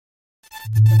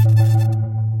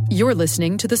You're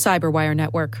listening to the Cyberwire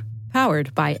Network,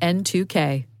 powered by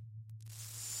N2K.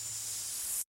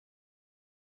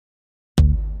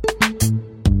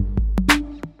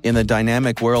 In the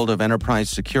dynamic world of enterprise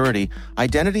security,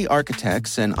 identity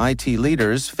architects and IT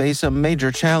leaders face a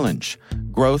major challenge.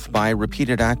 Growth by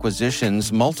repeated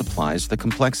acquisitions multiplies the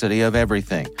complexity of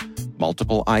everything.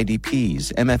 Multiple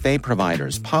IDPs, MFA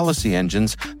providers, policy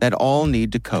engines that all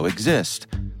need to coexist.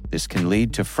 This can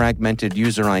lead to fragmented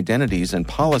user identities and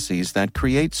policies that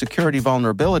create security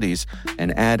vulnerabilities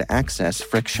and add access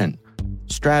friction.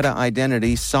 Strata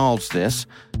Identity solves this.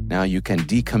 Now you can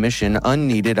decommission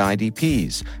unneeded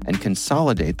IDPs and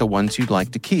consolidate the ones you'd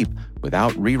like to keep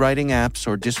without rewriting apps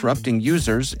or disrupting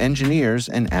users, engineers,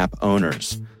 and app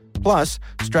owners. Plus,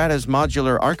 Strata's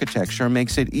modular architecture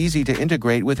makes it easy to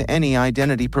integrate with any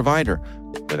identity provider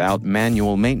without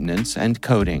manual maintenance and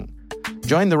coding.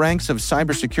 Join the ranks of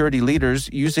cybersecurity leaders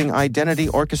using identity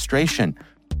orchestration.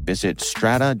 Visit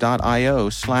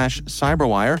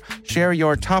strata.io/cyberwire, share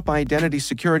your top identity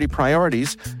security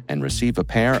priorities, and receive a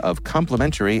pair of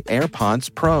complimentary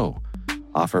AirPods Pro.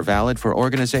 Offer valid for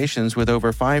organizations with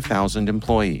over 5,000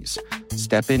 employees.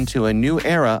 Step into a new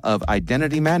era of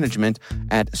identity management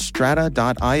at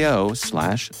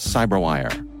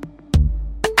strata.io/cyberwire.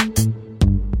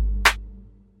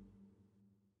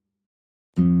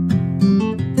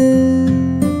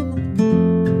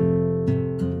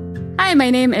 Hi, my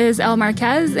name is Elle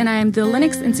Marquez, and I am the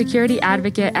Linux and Security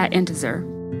Advocate at Intezer.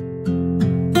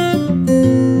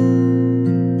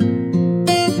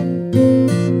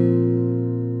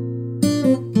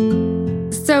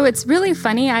 So it's really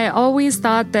funny. I always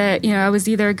thought that, I was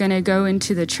either going to go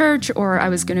into the church or I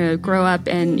was going to grow up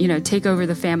and, take over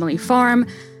the family farm.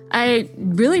 I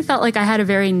really felt like I had a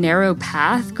very narrow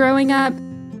path growing up.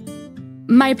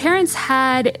 My parents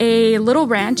had a little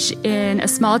ranch in a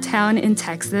small town in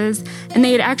Texas, and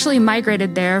they had actually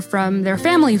migrated there from their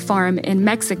family farm in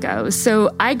Mexico.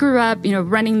 So I grew up,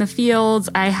 running the fields.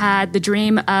 I had the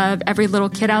dream of every little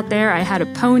kid out there. I had a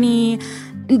pony.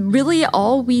 And really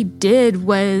all we did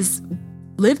was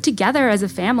live together as a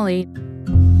family.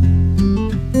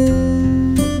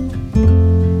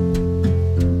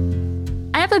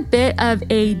 I have a bit of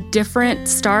a different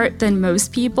start than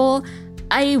most people.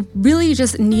 I really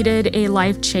just needed a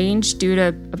life change due to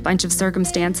a bunch of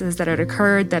circumstances that had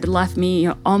occurred that had left me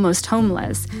almost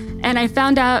homeless. And I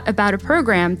found out about a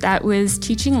program that was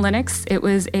teaching Linux. It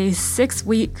was a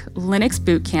 6-week Linux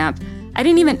boot camp. I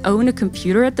didn't even own a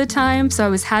computer at the time, so I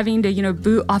was having to,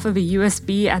 boot off of a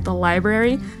USB at the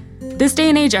library. This day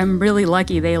and age, I'm really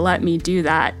lucky they let me do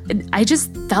that. I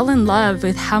just fell in love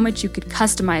with how much you could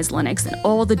customize Linux and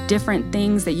all the different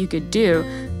things that you could do.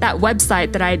 That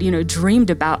website that I'd, dreamed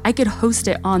about, I could host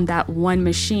it on that one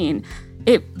machine.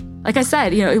 Like I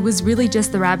said, it was really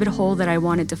just the rabbit hole that I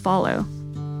wanted to follow.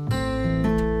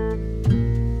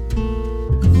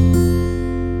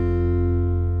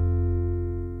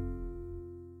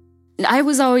 I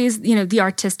was always, the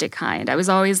artistic kind. I was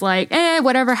always like,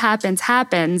 whatever happens,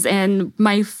 happens. And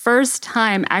my first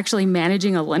time actually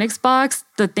managing a Linux box,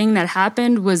 the thing that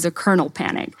happened was a kernel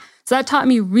panic. So that taught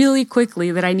me really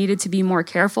quickly that I needed to be more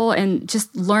careful and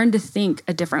just learn to think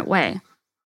a different way.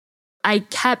 I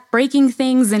kept breaking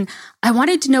things and I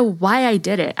wanted to know why I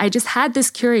did it. I just had this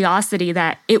curiosity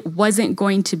that it wasn't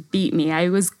going to beat me. I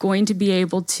was going to be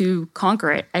able to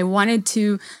conquer it. I wanted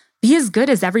to be as good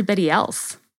as everybody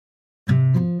else.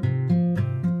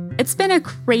 It's been a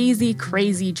crazy,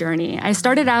 crazy journey. I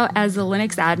started out as a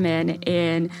Linux admin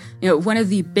in, one of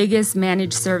the biggest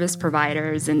managed service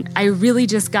providers, and I really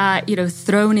just got,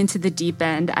 thrown into the deep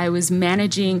end. I was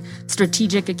managing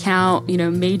strategic account,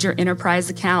 major enterprise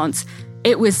accounts.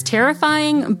 It was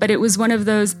terrifying, but it was one of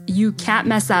those you can't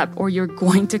mess up or you're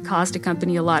going to cost a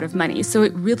company a lot of money. So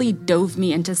it really dove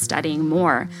me into studying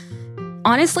more.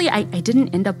 Honestly, I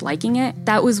didn't end up liking it.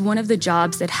 That was one of the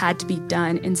jobs that had to be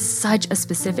done in such a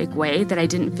specific way that I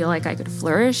didn't feel like I could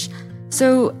flourish.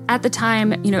 So at the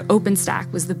time,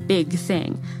 OpenStack was the big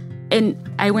thing. And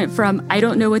I went from, I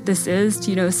don't know what this is,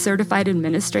 to, certified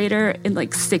administrator in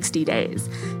like 60 days.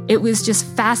 It was just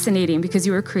fascinating because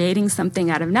you were creating something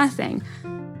out of nothing.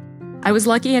 I was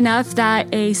lucky enough that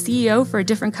a CEO for a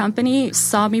different company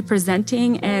saw me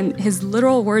presenting, and his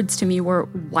literal words to me were,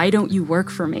 "Why don't you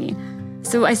work for me?"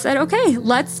 So I said, okay,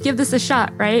 let's give this a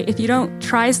shot, right? If you don't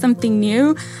try something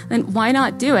new, then why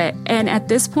not do it? And at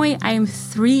this point, I am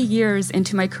 3 years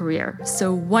into my career.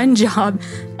 So one job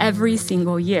every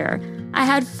single year. I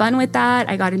had fun with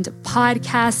that. I got into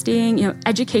podcasting,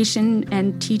 education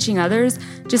and teaching others,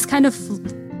 just kind of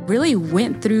really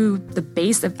went through the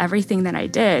base of everything that I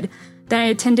did. Then I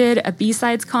attended a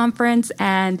B-Sides conference,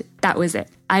 and that was it.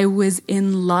 I was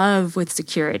in love with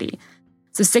security.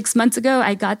 So 6 months ago,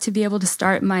 I got to be able to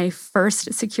start my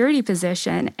first security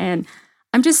position, and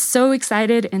I'm just so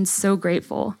excited and so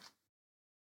grateful.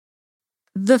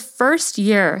 The first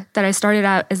year that I started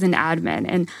out as an admin,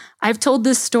 and I've told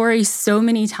this story so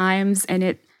many times, and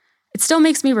it still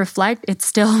makes me reflect. It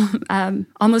still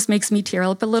almost makes me tear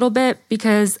up a little bit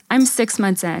because I'm 6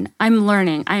 months in. I'm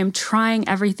learning. I am trying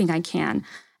everything I can.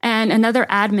 And another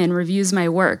admin reviews my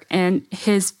work, and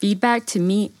his feedback to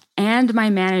me and my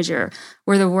manager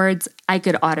were the words, "I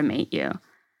could automate you."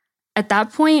 At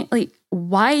that point,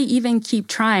 why even keep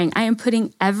trying? I am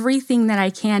putting everything that I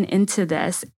can into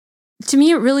this. To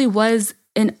me, it really was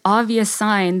an obvious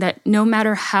sign that no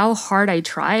matter how hard I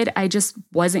tried, I just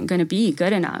wasn't going to be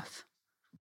good enough.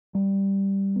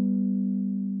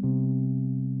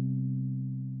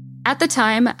 At the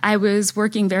time, I was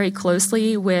working very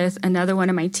closely with another one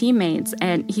of my teammates,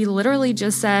 and he literally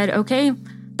just said, "Okay,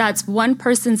 that's one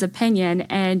person's opinion,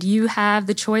 and you have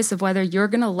the choice of whether you're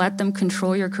going to let them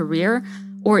control your career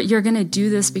or you're going to do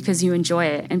this because you enjoy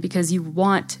it and because you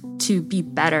want to be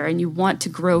better and you want to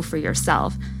grow for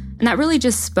yourself." And that really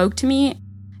just spoke to me.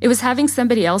 It was having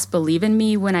somebody else believe in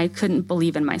me when I couldn't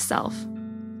believe in myself.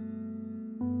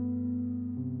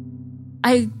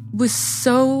 I was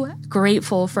so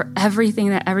grateful for everything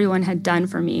that everyone had done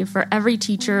for me, for every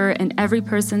teacher and every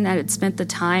person that had spent the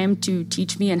time to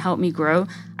teach me and help me grow.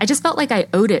 I just felt like I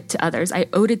owed it to others. I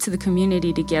owed it to the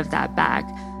community to give that back.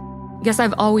 I guess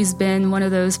I've always been one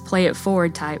of those play it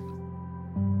forward type.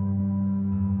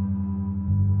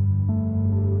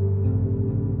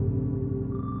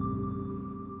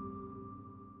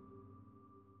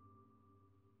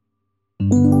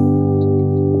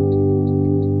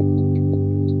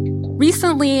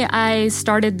 Recently, I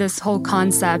started this whole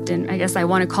concept, and I guess I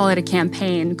want to call it a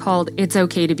campaign called It's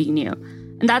Okay to Be New.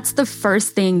 And that's the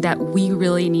first thing that we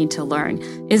really need to learn,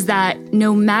 is that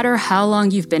no matter how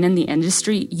long you've been in the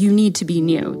industry, you need to be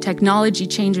new. Technology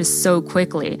changes so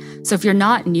quickly. So if you're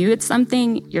not new at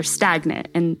something, you're stagnant,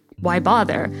 and why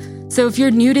bother? So if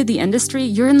you're new to the industry,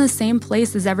 you're in the same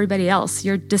place as everybody else.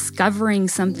 You're discovering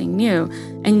something new,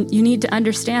 and you need to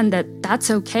understand that that's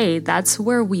okay. That's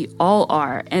where we all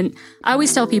are. And I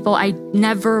always tell people I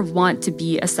never want to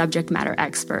be a subject matter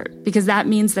expert, because that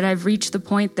means that I've reached the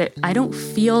point that I don't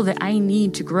feel that I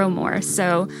need to grow more.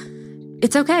 So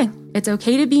it's okay. It's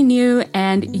okay to be new,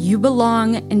 and you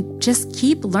belong, and just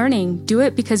keep learning. Do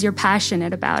it because you're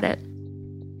passionate about it.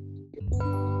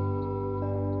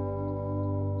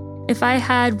 If I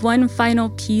had one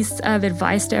final piece of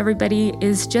advice to everybody,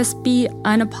 is just be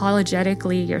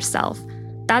unapologetically yourself.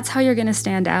 That's how you're going to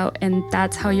stand out, and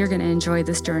that's how you're going to enjoy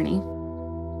this journey.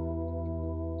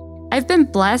 I've been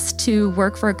blessed to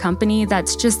work for a company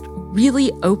that's just really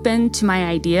open to my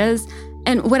ideas.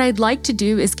 And what I'd like to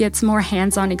do is get some more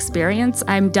hands-on experience.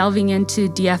 I'm delving into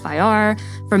DFIR.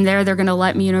 From there, they're going to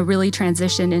let me, really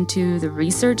transition into the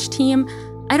research team.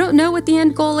 I don't know what the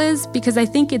end goal is, because I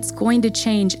think it's going to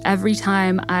change every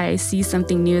time I see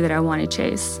something new that I want to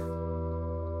chase.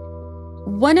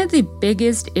 One of the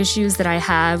biggest issues that I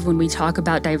have when we talk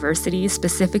about diversity,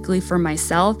 specifically for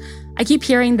myself, I keep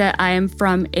hearing that I am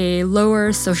from a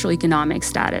lower socioeconomic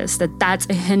status, that's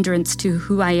a hindrance to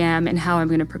who I am and how I'm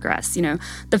going to progress.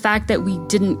 The fact that we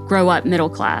didn't grow up middle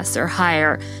class or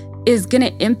higher is going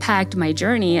to impact my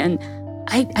journey, and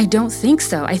I don't think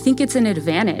so. I think it's an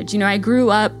advantage. I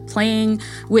grew up playing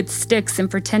with sticks and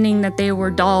pretending that they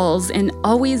were dolls and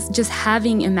always just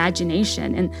having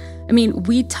imagination. And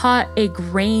we taught a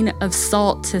grain of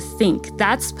salt to think.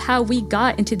 That's how we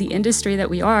got into the industry that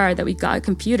we got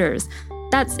computers.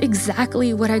 That's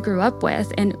exactly what I grew up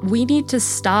with. And we need to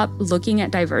stop looking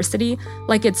at diversity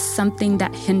like it's something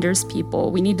that hinders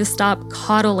people. We need to stop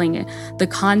coddling the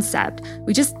concept.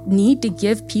 We just need to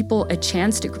give people a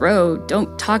chance to grow.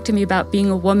 Don't talk to me about being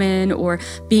a woman or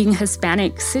being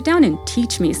Hispanic. Sit down and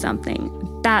teach me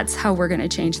something. That's how we're going to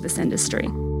change this industry.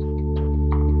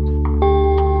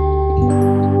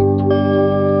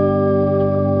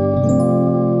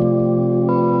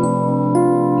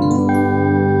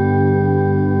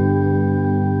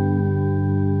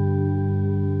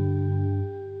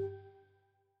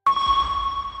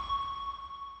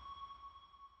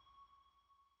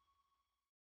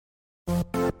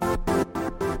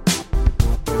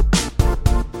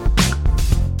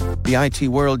 The IT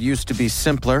world used to be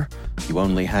simpler. You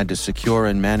only had to secure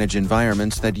and manage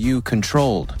environments that you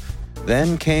controlled.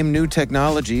 Then came new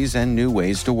technologies and new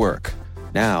ways to work.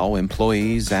 Now,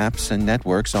 employees, apps, and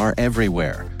networks are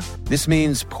everywhere. This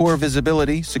means poor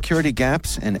visibility, security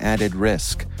gaps, and added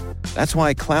risk. That's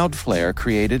why Cloudflare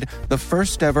created the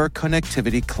first ever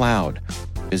connectivity cloud.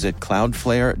 Visit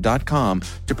cloudflare.com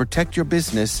to protect your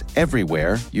business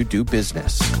everywhere you do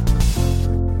business.